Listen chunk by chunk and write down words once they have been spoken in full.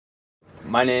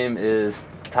My name is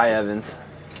Ty Evans,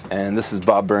 and this is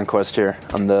Bob Burnquist here.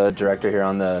 I'm the director here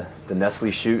on the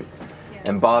Nestle shoot,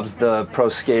 and Bob's the pro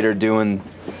skater doing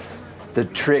the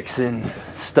tricks and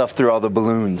stuff through all the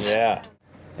balloons. Yeah.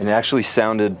 And it actually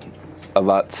sounded a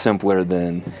lot simpler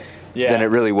than it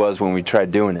really was when we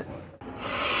tried doing it.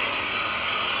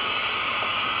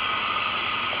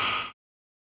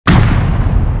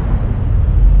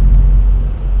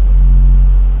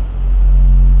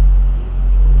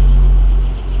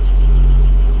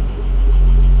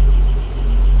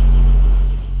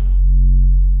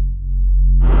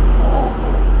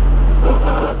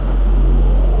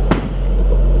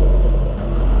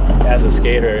 As a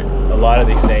skater, a lot of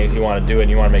these things you want to do it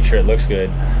and you want to make sure it looks good.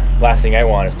 Last thing I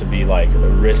want is to be like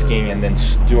risking and then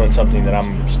doing something that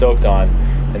I'm stoked on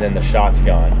and then the shot's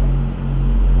gone.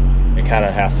 It kind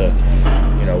of has to,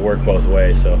 you know, work both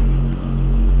ways. So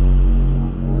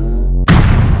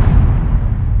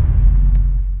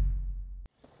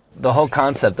the whole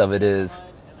concept of it is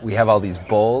we have all these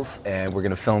bowls and we're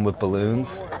going to fill them with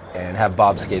balloons and have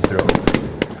Bob skate through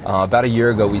them. About a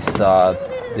year ago we saw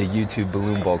the YouTube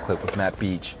balloon bowl clip with Matt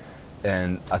Beach,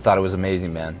 and I thought it was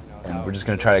amazing, man. And we're just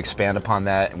going to try to expand upon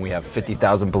that, and we have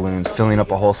 50,000 balloons filling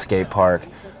up a whole skate park,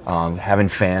 having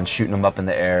fans shooting them up in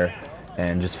the air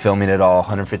and just filming it all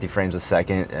 150 frames a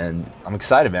second, and I'm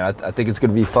excited, man. I think it's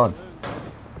going to be fun.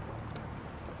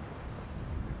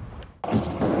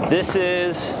 This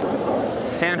is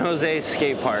San Jose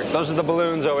Skate Park. Those are the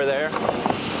balloons over there.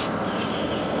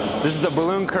 This is the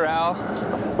balloon corral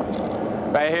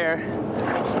right here.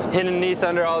 Hidden beneath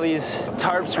under all these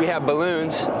tarps, we have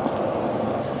balloons.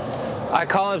 I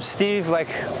call up Steve like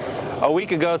a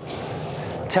week ago,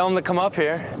 tell him to come up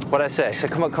here. What'd I say? I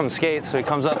said, come skate. So he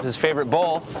comes up, his favorite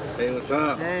bowl. Hey, what's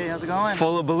up? Hey, how's it going?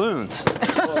 Full of balloons.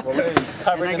 Full of balloons.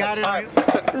 Covered in the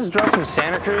tarp. This is drove from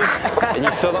Santa Cruz, and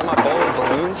you filled up my bowl with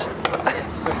balloons?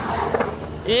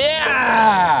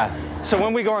 Yeah! So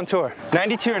when we go on tour,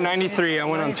 92 or 93, I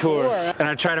went on tour and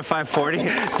I tried a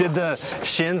 540, did the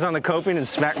shins on the coping and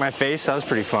smacked my face. That was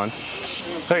pretty fun.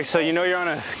 Okay, so you know you're on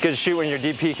a good shoot when your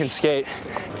DP can skate.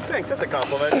 Thanks, that's a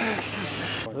compliment.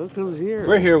 look who's here.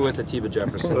 We're here with Atiba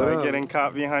Jefferson. Getting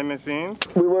caught behind the scenes.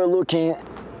 We were looking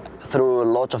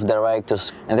through lots of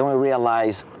directors, and then we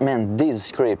realized, man, this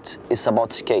script is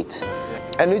about skate.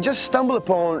 And we just stumbled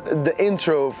upon the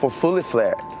intro for Fully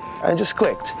Flare. I just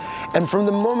clicked. And from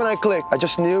the moment I clicked, I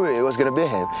just knew it was going to be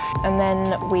him. And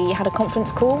then we had a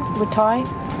conference call with Ty.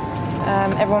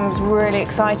 Everyone was really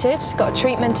excited, got a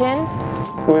treatment in.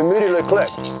 We immediately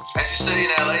clicked. As you say in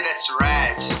LA, that's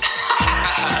rad.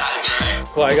 That's right.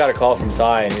 Well, I got a call from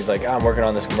Ty and he's like, I'm working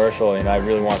on this commercial and I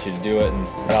really want you to do it. And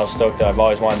I was stoked. I've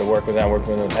always wanted to work with him. I worked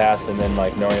with him in the past, and then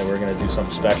like knowing that we're going to do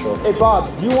something special. Hey Bob,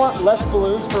 do you want less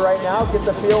balloons for right now? Get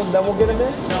the feel and then we'll get them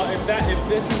in? No, if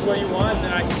this is what you want,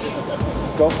 then I can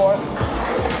just go for it.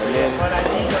 But I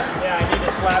need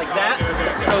to slap like that,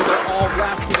 so they're all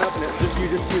blasting up and you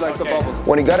just see like the bubbles.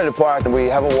 When we got to the park, we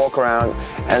have a walk around,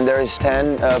 and there is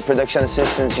 10 production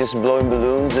assistants just blowing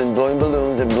balloons and blowing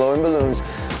balloons and blowing balloons.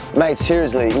 Mate,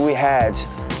 seriously, we had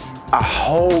a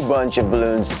whole bunch of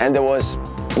balloons, and there was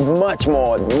much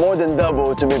more than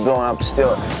double to be blown up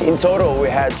still. In total, we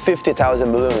had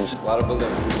 50,000 balloons. A lot of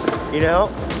balloons. You know,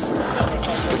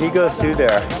 when he goes through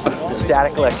there, the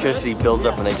static electricity builds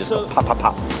up and they just go pop, pop,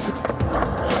 pop.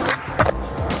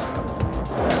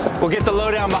 We'll get the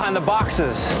lowdown behind the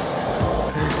boxes.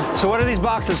 So what are these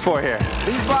boxes for here?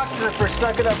 These boxes are for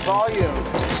sucking up volume.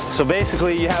 So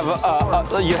basically you have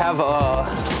a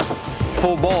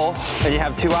full bowl and you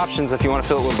have two options if you want to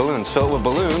fill it with balloons. Fill it with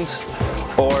balloons,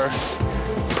 or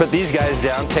put these guys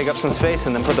down, take up some space,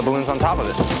 and then put the balloons on top of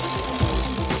it.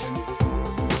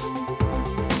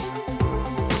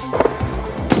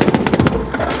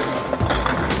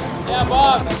 yeah,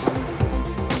 Bob.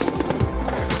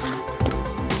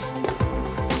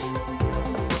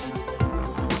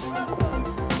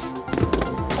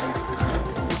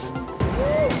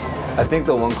 I think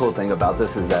the one cool thing about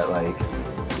this is that, like,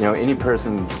 you know, any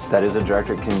person that is a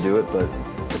director can do it, but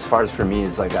as far as for me,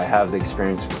 it's like I have the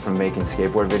experience from making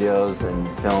skateboard videos and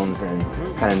films and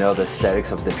kind of know the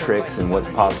aesthetics of the tricks and what's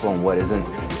possible and what isn't.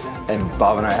 And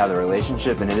Bob and I have a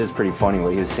relationship, and it is pretty funny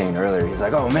what he was saying earlier. He's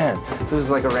like, oh man, if this was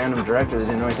like a random director that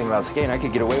didn't know anything about skating, I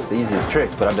could get away with the easiest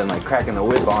tricks, but I've been like cracking the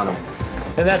whip on him.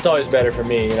 And that's always better for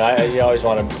me. You know, you always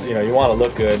want to, you know, you want to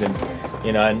look good, and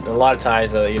you know, and a lot of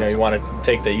times, you know, you want to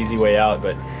take the easy way out.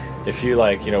 But if you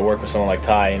like, you know, work with someone like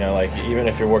Ty, you know, like even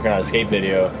if you're working on a skate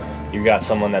video, you got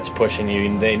someone that's pushing you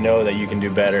and they know that you can do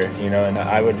better, you know, and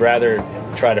I would rather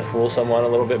try to fool someone a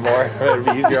little bit more. It would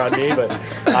be easier on me, but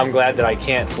I'm glad that I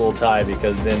can't fool Ty,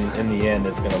 because then in the end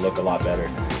it's going to look a lot better.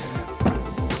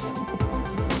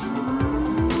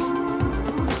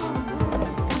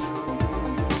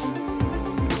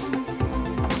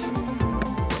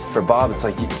 For Bob, it's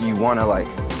like you want to like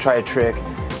try a trick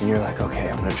and you're like, okay,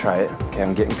 I'm gonna try it. Okay,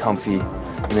 I'm getting comfy.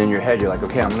 And then in your head, you're like,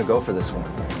 okay, I'm gonna go for this one.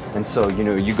 And so, you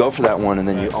know, you go for that one and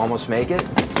then you almost make it.